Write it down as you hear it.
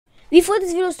Before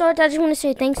this video starts, I just want to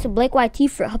say thanks to Blake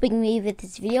YT for helping me with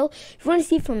this video. If you want to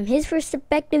see it from his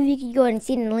perspective, you can go ahead and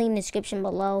see it in the link in the description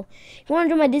below. If you want to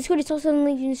join my Discord, it's also in the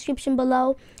link in the description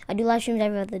below. I do live streams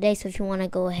every other day, so if you want to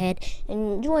go ahead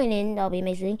and join in, that'll be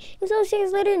amazing. So I'll see you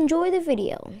guys later. Enjoy the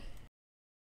video.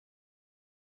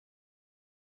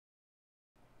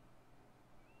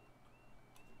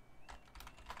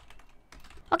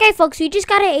 Okay, folks, we just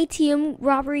got an ATM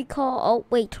robbery call. Oh,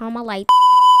 wait, turn on my lights.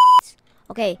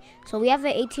 Okay, so we have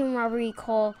an ATM robbery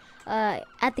call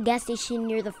at the gas station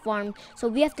near the farm. So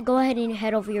we have to go ahead and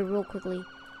head over here real quickly.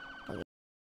 Okay.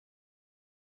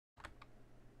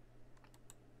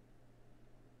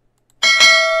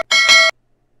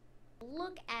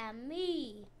 Look at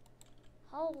me.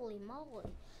 Holy moly.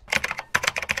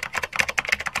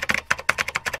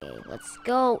 Okay, let's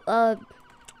go.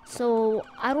 So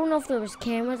I don't know if there was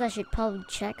cameras. I should probably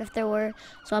check if there were.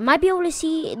 So I might be able to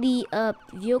see the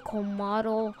vehicle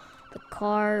model, the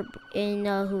car, and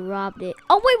who robbed it.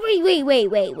 Oh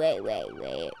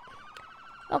wait.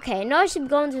 Okay, I know I should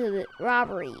go into the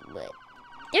robbery, but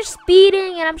they're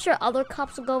speeding, and I'm sure other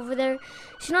cops will go over there.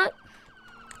 Should not.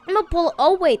 I'm gonna pull.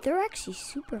 Oh wait, they're actually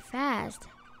super fast.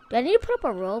 Do I need to put up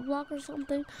a roadblock or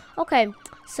something? Okay,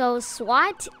 so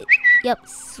SWAT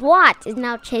is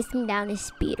now chasing down a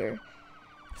speeder.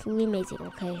 It's really amazing,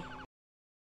 okay. Alright,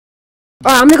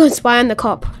 I'm gonna go spy on the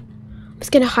cop. I'm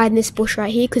just gonna hide in this bush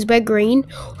right here because we're green.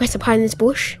 We're to hide in this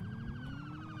bush.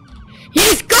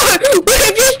 Yes, go! We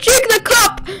can just trick the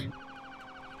cop!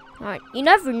 Alright, you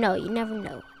never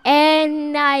know.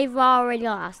 And I've already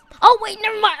lost. Oh wait,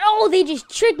 never mind. Oh, they just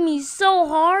tricked me so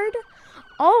hard.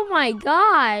 Oh my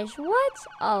gosh, what?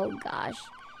 Oh gosh.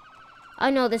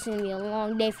 I know this is gonna be a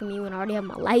long day for me when I already have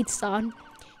my lights on. You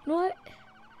know what?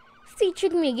 If they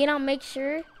trick me again, I'll make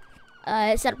sure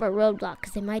set up a roadblock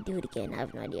because they might do it again. I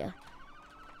have no idea.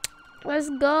 Let's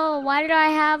go. Why did I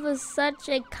have such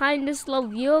a kind of slow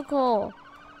vehicle?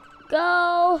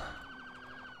 Go.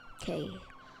 Okay.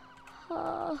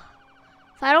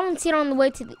 If I don't see it on the way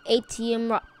to the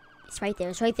ATM, it's right there.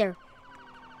 It's right there.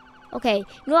 Okay, you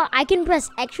know what? I can press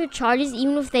extra charges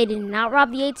even if they did not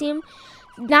rob the ATM.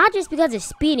 Not just because they're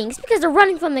speeding, it's because they're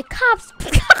running from the cops.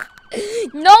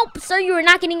 Nope, sir, you are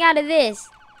not getting out of this.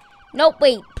 Nope,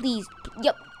 wait, please.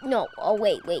 Yep, no. Oh,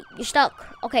 wait, you're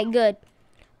stuck. Okay, good.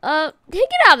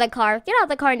 Get out of the car. Get out of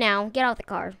the car now. Get out of the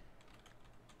car.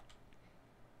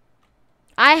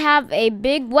 I have a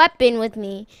big weapon with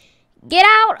me. Get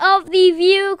out of the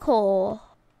vehicle.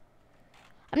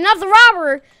 I'm not the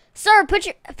robber. Sir, put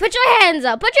your hands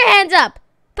up. Put your hands up.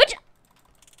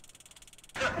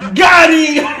 Got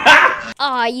him!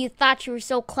 Aw, you thought you were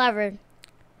so clever.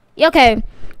 Okay,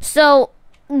 so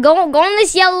go on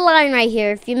this yellow line right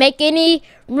here. If you make any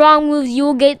wrong moves, you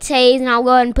will get tased, and I'll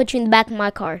go ahead and put you in the back of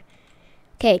my car.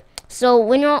 Okay, so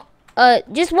when you're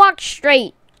just walk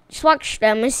straight. Just walk straight.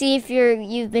 I'm gonna see if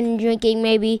you've been drinking,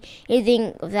 maybe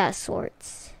anything of that sort.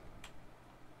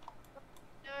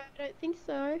 No, I don't think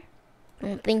so. I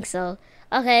don't think so.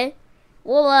 Okay.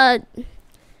 Well,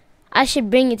 I should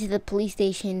bring you to the police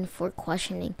station for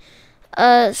questioning.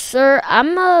 Sir,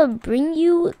 I'm gonna bring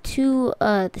you to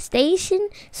the station.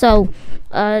 So,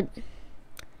 Got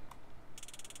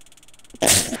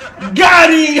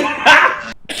him!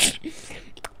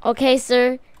 Okay,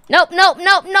 sir. Nope.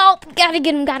 Gotta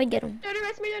get him. Don't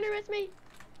arrest me.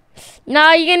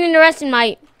 No, you're getting arrested,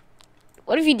 mate.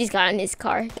 What if he just got in his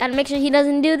car? Gotta make sure he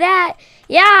doesn't do that.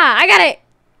 Yeah, I got it.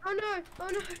 Oh no.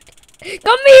 Come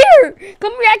here.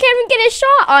 I can't even get a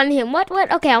shot on him. What?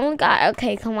 Okay, I only got.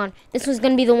 Okay, come on. This one's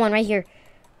gonna be the one right here.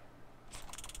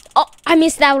 Oh, I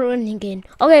missed that one again.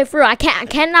 Okay, for real, I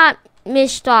cannot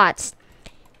miss shots.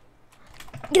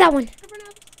 Get that one.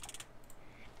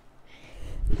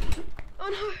 Oh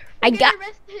no. I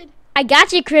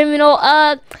got you, criminal.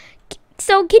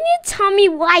 So can you tell me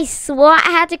why SWAT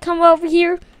had to come over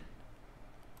here?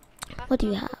 What do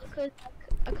you have?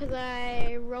 Because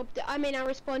I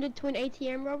responded to an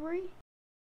ATM robbery.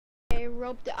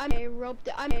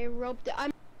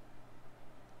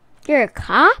 You're a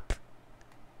cop?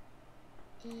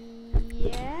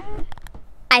 Yeah.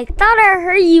 I thought I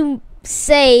heard you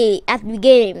say at the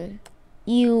beginning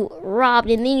you robbed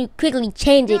and then you quickly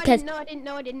changed it because... No, I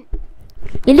didn't.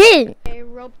 You didn't? I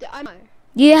robbed it.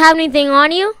 Do you have anything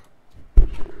on you?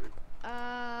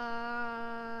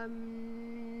 I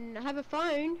have a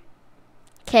phone.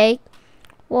 Okay.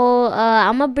 Well,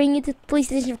 I'm gonna bring you to the police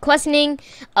station for questioning.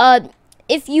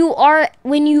 If you are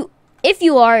released,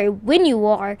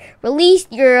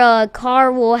 your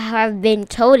car will have been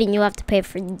towed, and you have to pay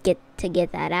to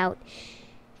get that out.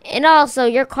 And also,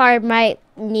 your car might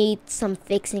need some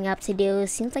fixing up to do. It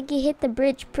seems like you hit the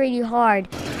bridge pretty hard.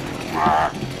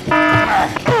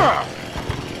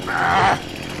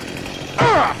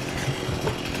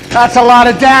 That's a lot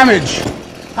of damage.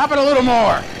 How about a little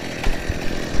more?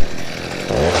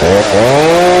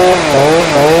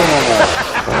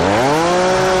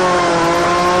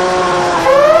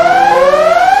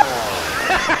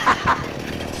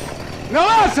 No,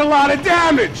 that's a lot of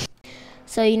damage.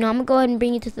 So, I'm going to go ahead and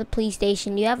bring you to the police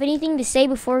station. Do you have anything to say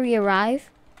before we arrive?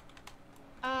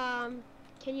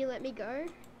 Can you let me go?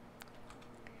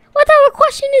 What type of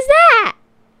question is that?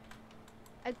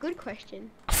 A good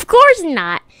question. Of course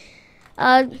not.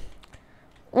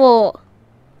 Well,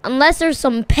 unless there's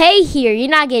some pay here, you're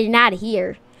not getting out of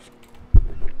here.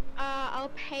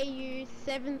 I'll pay you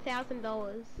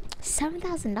 $7,000.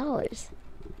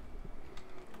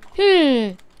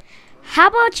 $7,000. How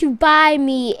about you buy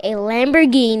me a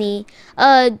Lamborghini?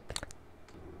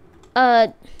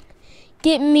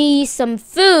 Get me some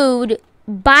food.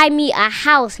 Buy me a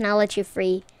house, and I'll let you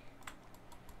free.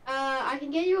 I can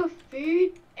get you a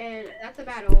food, and that's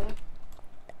about all.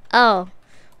 Oh,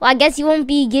 well, I guess you won't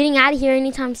be getting out of here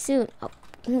anytime soon. Oh,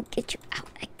 let me get you out.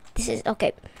 This is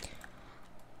okay.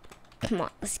 Come on,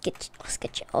 let's get you.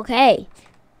 Okay.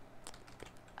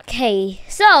 Okay.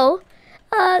 So,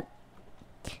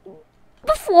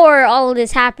 before all of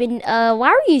this happened, why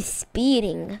were you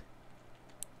speeding?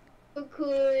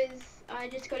 Because I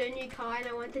just got a new car and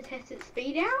I want to test its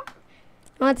speed out.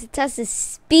 I want to test the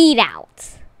speed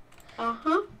out.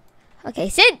 Uh-huh. Okay,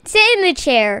 sit in the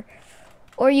chair,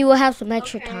 or you will have some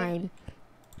extra time.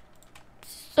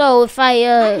 So if My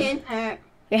hands hurt.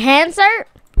 your hands hurt?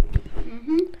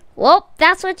 Well,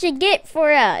 that's what you get for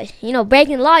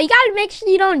breaking the law. You gotta make sure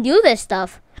you don't do this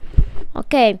stuff.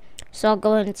 Okay, so I'll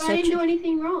go ahead and search. I didn't do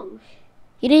anything wrong.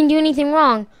 You didn't do anything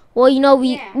wrong. Well,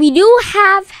 we do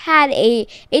have had a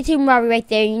ATM robbery right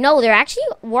there. There actually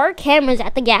were cameras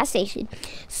at the gas station.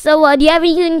 So, do you have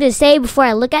anything to say before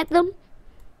I look at them?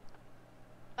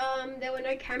 There were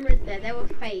no cameras there. They were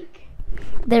fake.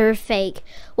 They were fake.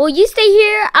 Well, you stay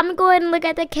here. I'm gonna go ahead and look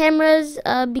at the cameras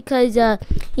because this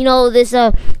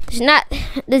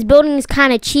building is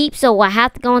kind of cheap, so I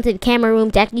have to go into the camera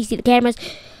room to actually see the cameras.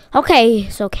 Okay,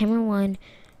 so camera 1.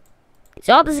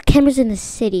 So all the cameras in the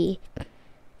city.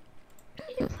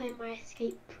 Plan my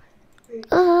escape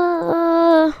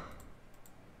route.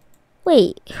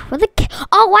 Wait.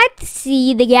 Oh, I have to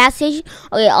see the gas station.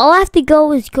 Okay, all I have to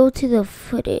go is go to the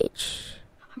footage.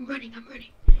 I'm running.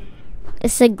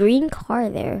 It's a green car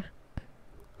there.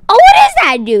 Oh, what is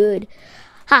that, dude?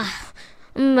 I'm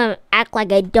gonna act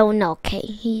like I don't know. Okay,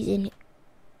 he's in here.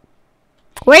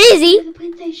 Where is he? The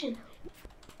plane station.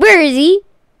 Where is he?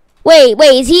 Wait,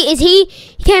 is he? He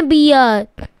can't be,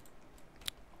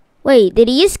 Wait, did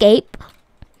he escape?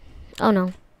 Oh,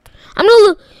 no. I'm gonna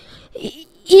look.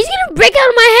 He's gonna break out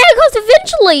of my handcuffs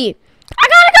eventually. I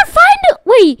gotta find him.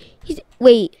 Wait,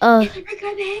 Break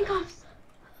out the handcuffs.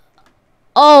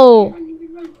 Oh. Run.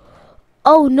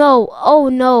 Oh,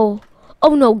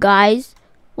 no, guys.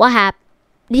 What happened?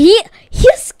 He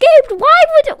escaped. Why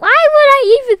would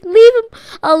I even leave him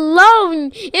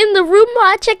alone in the room while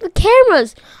I check the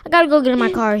cameras? I gotta go get in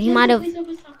my car. He might have.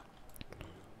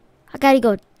 I gotta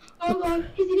go. Oh God,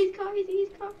 he's in his car. We're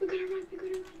gonna run.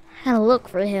 I gotta look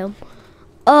for him.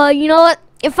 You know what?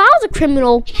 If I was a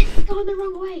criminal, He's going the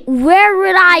wrong way. where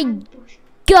would I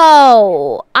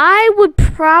go? I would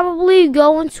probably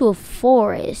go into a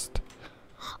forest.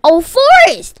 Oh,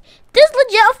 forest! There's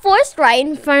legit a forest right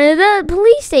in front of the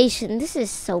police station. This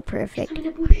is so perfect. I'm in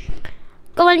a bush.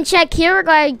 Go ahead and check here. I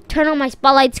gotta turn on my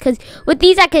spotlights because with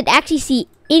these I could actually see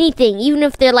anything, even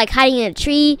if they're like hiding in a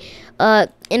tree,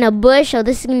 in a bush. So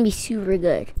this is gonna be super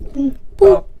good.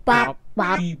 Boop bop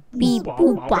bop beep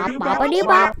boop bop boppity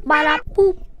bop bop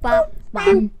boop bop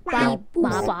bop bop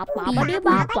bop boppity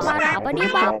bop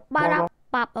boppity bop bop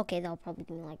bop. Okay, that'll probably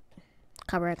be like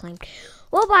copyright claim.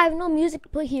 Well, but I have no music to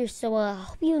put here, so I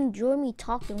hope you enjoy me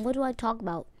talking. What do I talk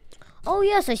about? Oh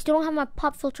yes, I still don't have my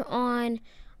pop filter on.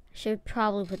 Should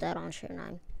probably put that on, shouldn't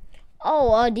I?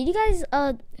 Oh, did you guys,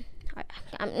 I'm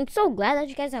so glad that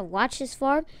you guys have watched this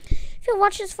far. If you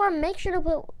watched this far, make sure to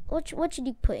put, what should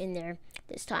you put in there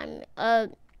this time?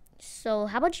 So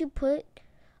how about you put,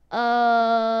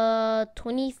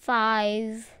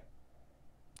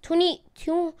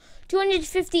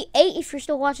 258 if you're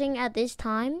still watching at this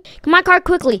time. Come on, car,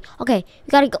 quickly. Okay,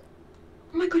 we gotta go.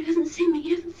 Oh my God, he doesn't see me.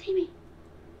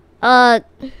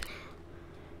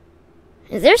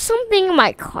 Is there something in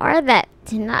my car that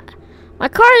did not... My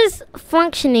car is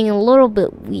functioning a little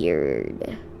bit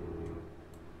weird.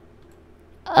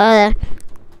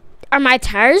 Are my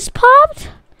tires popped?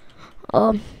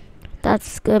 Oh,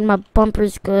 that's good. My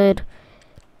bumper's good.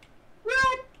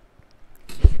 Run!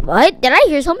 What? Did I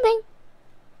hear something?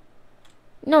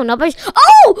 No, nobody's.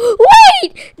 Oh,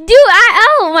 wait, dude!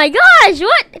 Oh my gosh!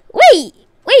 What? Wait.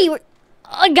 Oh,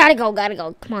 I gotta go.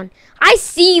 Come on. I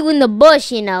see you in the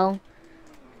bush, you know.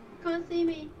 Can't see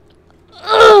me.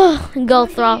 Ugh, go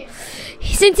throw.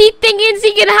 Since he thinks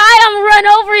he can hide, I'm gonna run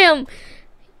over him.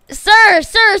 Sir,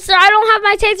 I don't have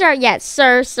my taser out yet.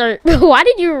 Sir. Why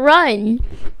did you run?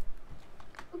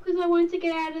 Because I wanted to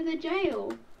get out of the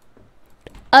jail.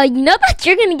 You know that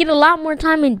you're gonna get a lot more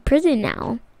time in prison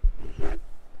now.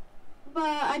 But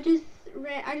I just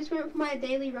went for my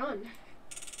daily run.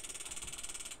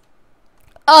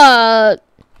 Well,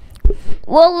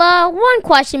 one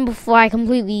question before I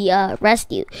completely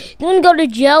arrest you. You wanna go to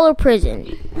jail or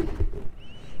prison?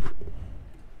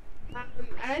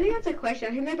 I don't think that's a question.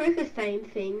 I think they're both the same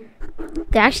thing.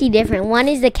 They're actually different. One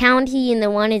is the county and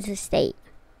the one is the state.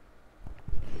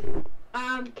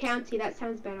 County, that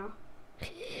sounds better.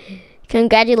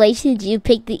 Congratulations, you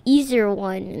picked the easier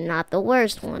one, not the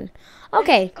worst one.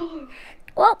 Okay.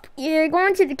 Well, you're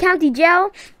going to the county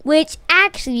jail, which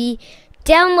actually,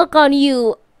 down look on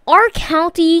you, our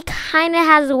county kind of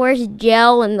has the worst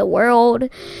jail in the world.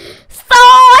 So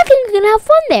I think you're going to have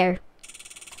fun there.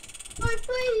 Oh,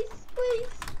 please.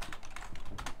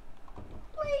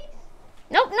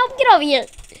 Nope, get over here.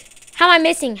 How am I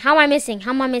missing? Come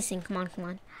on. I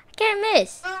can't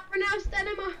miss. Pronounce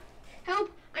cinema.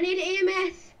 Help, I need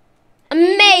EMS.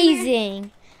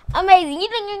 Amazing. You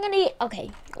think you're going to...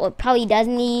 Okay, well, it probably does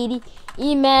need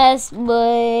EMS,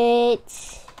 but...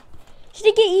 Should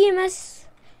I get EMS?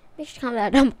 Make sure to calm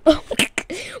that down.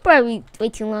 Probably way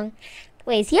too long.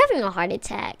 Wait, is he having a heart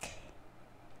attack?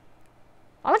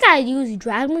 All I gotta do is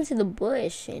drag him into the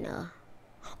bush and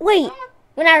wait,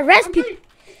 when I arrest people.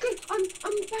 I'm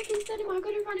back in cinema. I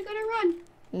gotta run.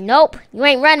 Nope, you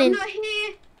ain't running. I'm not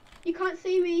here. You can't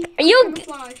see me. Are you?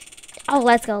 Oh,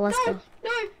 let's go. No.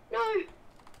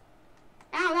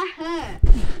 Ow, that hurt.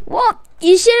 Well,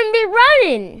 you shouldn't be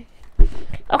running.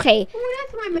 Okay. Well,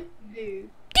 that's what I meant to do.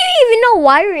 Do you even know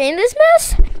why you're in this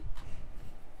mess?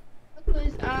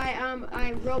 Because I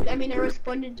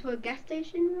responded to a gas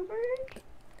station robbery.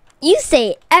 You say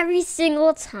it every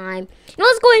single time.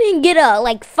 Let's go ahead and get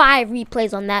 5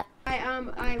 replays on that.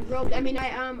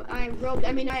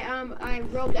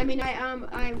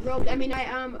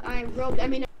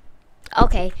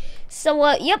 Okay,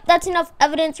 so yep, that's enough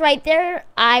evidence right there.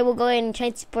 I will go ahead and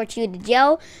transport you to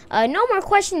jail. No more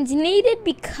questions needed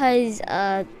because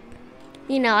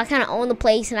you know, I kind of own the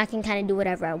place and I can kind of do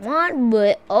whatever I want.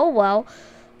 But oh well.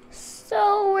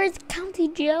 So where's county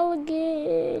jail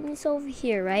again? It's over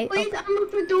here, right? Please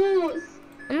unlock the doors.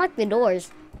 Unlock the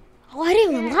doors. Oh, I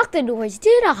didn't unlock the doors,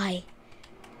 did I?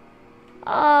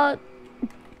 Oh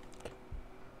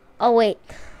wait,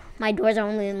 my doors are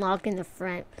only unlocked in the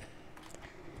front.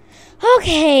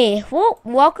 Okay, well,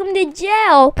 welcome to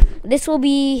jail. This will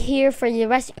be here for the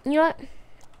rest. You know what?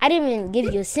 I didn't even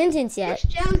give you a sentence yet.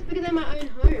 This jail is bigger than my own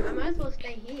home. I might as well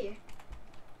stay here.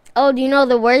 Oh, do you know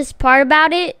the worst part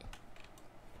about it?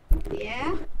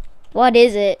 Yeah. What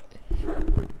is it?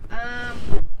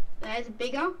 That is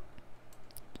bigger.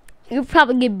 You'll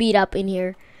probably get beat up in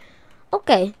here.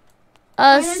 Okay.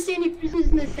 I don't see any prisoners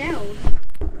in the cells.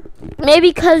 Maybe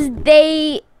because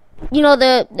they, you know,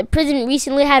 the prison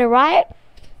recently had a riot,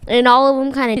 and all of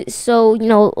them kind of. So you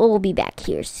know, we'll be back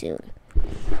here soon.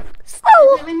 So.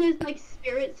 Does that mean there's like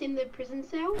spirits in the prison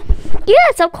cell?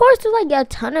 Yes, of course. There's like a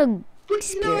ton of.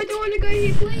 Please, no, I don't want to go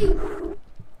here, please.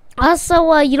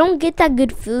 Also, you don't get that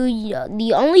good food.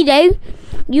 The only day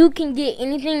you can get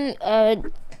anything,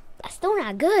 that's still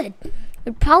not good.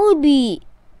 It'd probably be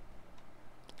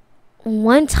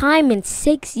one time in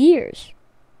 6 years.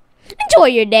 Enjoy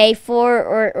your day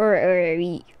or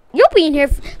you'll be in here.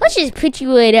 Let's just put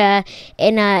you in a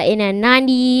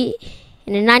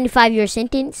 95-year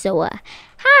sentence. So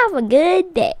have a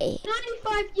good day.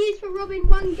 95 years for robbing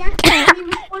one gas station. You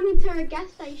responded to a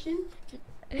gas station.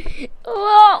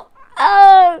 Well,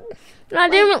 I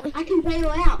can bail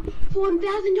out for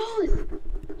 $1,000.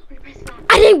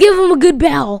 I didn't give him a good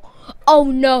bail. Oh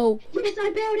no. Yes, I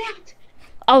bailed out.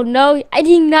 Oh no, I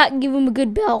did not give him a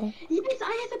good bail. Yes,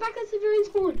 I had to back up civilian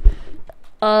spawn.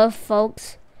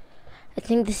 Folks, I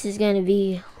think this is gonna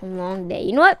be a long day.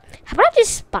 You know what? How about I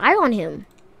just spy on him?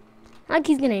 Not like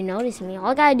he's gonna notice me.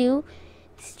 All I gotta do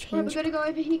is change. Right, we gotta go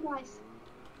over here, guys.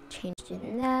 Change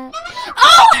that.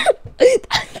 Oh!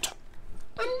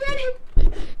 I'm running.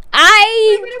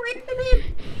 Get away from him.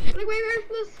 Get away from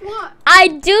the SWAT. I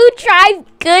do drive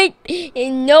good,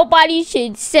 and nobody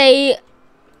should say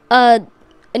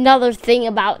another thing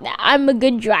about that, I'm a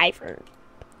good driver.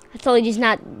 I totally did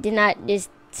not just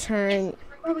turn.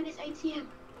 Robin, it's ATM.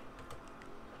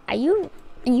 Are you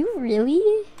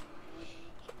really?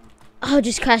 Oh,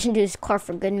 just crash into his car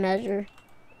for good measure.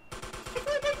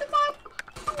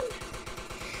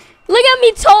 Look at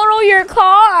me total your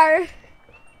car.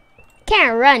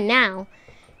 Can't run now.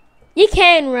 You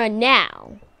can run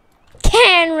now.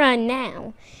 Can run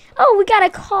now. Oh, we got a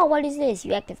call. What is this?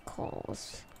 You active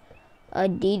calls.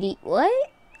 DD. What?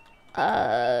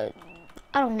 I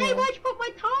don't know. Hey, why'd you pop my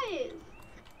tires?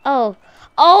 Oh,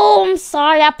 I'm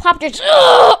sorry. I popped your.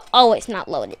 Oh, it's not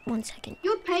loaded. 1 second.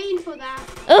 You're paying for that.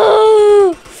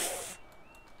 Oh,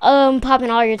 I'm popping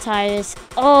all your tires.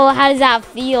 Oh, how does that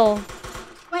feel?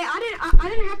 Wait, I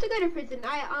didn't have to go to prison.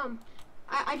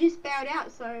 I just bowed out,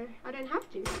 so I don't have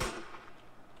to.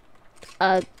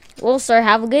 Well, sir,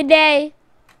 have a good day.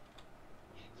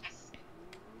 Yes.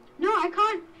 No, I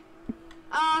can't.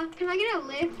 Can I get a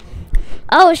lift?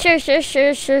 Oh,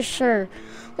 sure.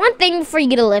 One thing before you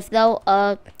get a lift, though.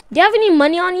 Do you have any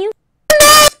money on you?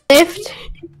 Lift?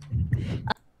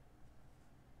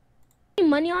 Any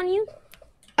money on you?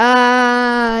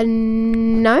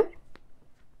 No.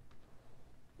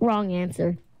 Wrong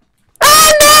answer.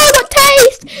 Oh no, the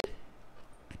taste!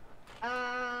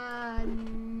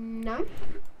 No.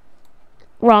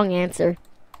 Wrong answer.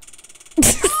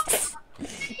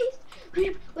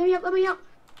 Let me up.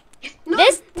 No,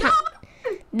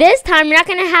 This time you're not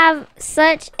gonna have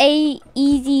such a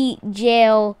easy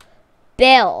jail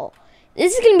bail.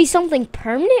 This is gonna be something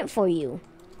permanent for you.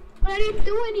 But I didn't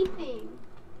do anything.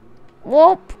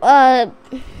 Well,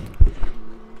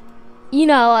 you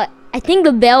know, I think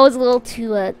the bail is a little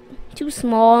too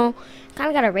small. Kind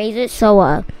of gotta raise it.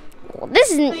 So,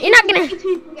 this isn't. You're not gonna.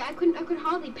 I could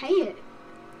hardly pay it.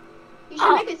 You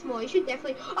should make it small. You should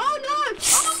definitely. Oh no!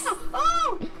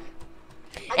 Oh!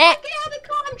 I can't get out of the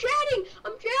car. I'm drowning.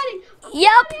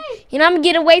 Yep. You know, I'm gonna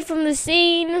get away from the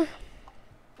scene.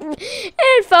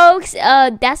 And folks,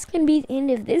 that's gonna be the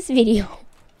end of this video.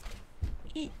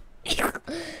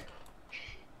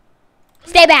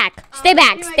 Stay back. Anyway, Stay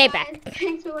guys, back.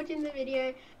 Thanks for watching the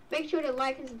video. Make sure to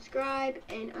like and subscribe,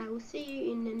 and I will see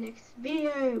you in the next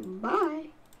video. Bye.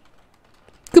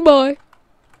 Goodbye.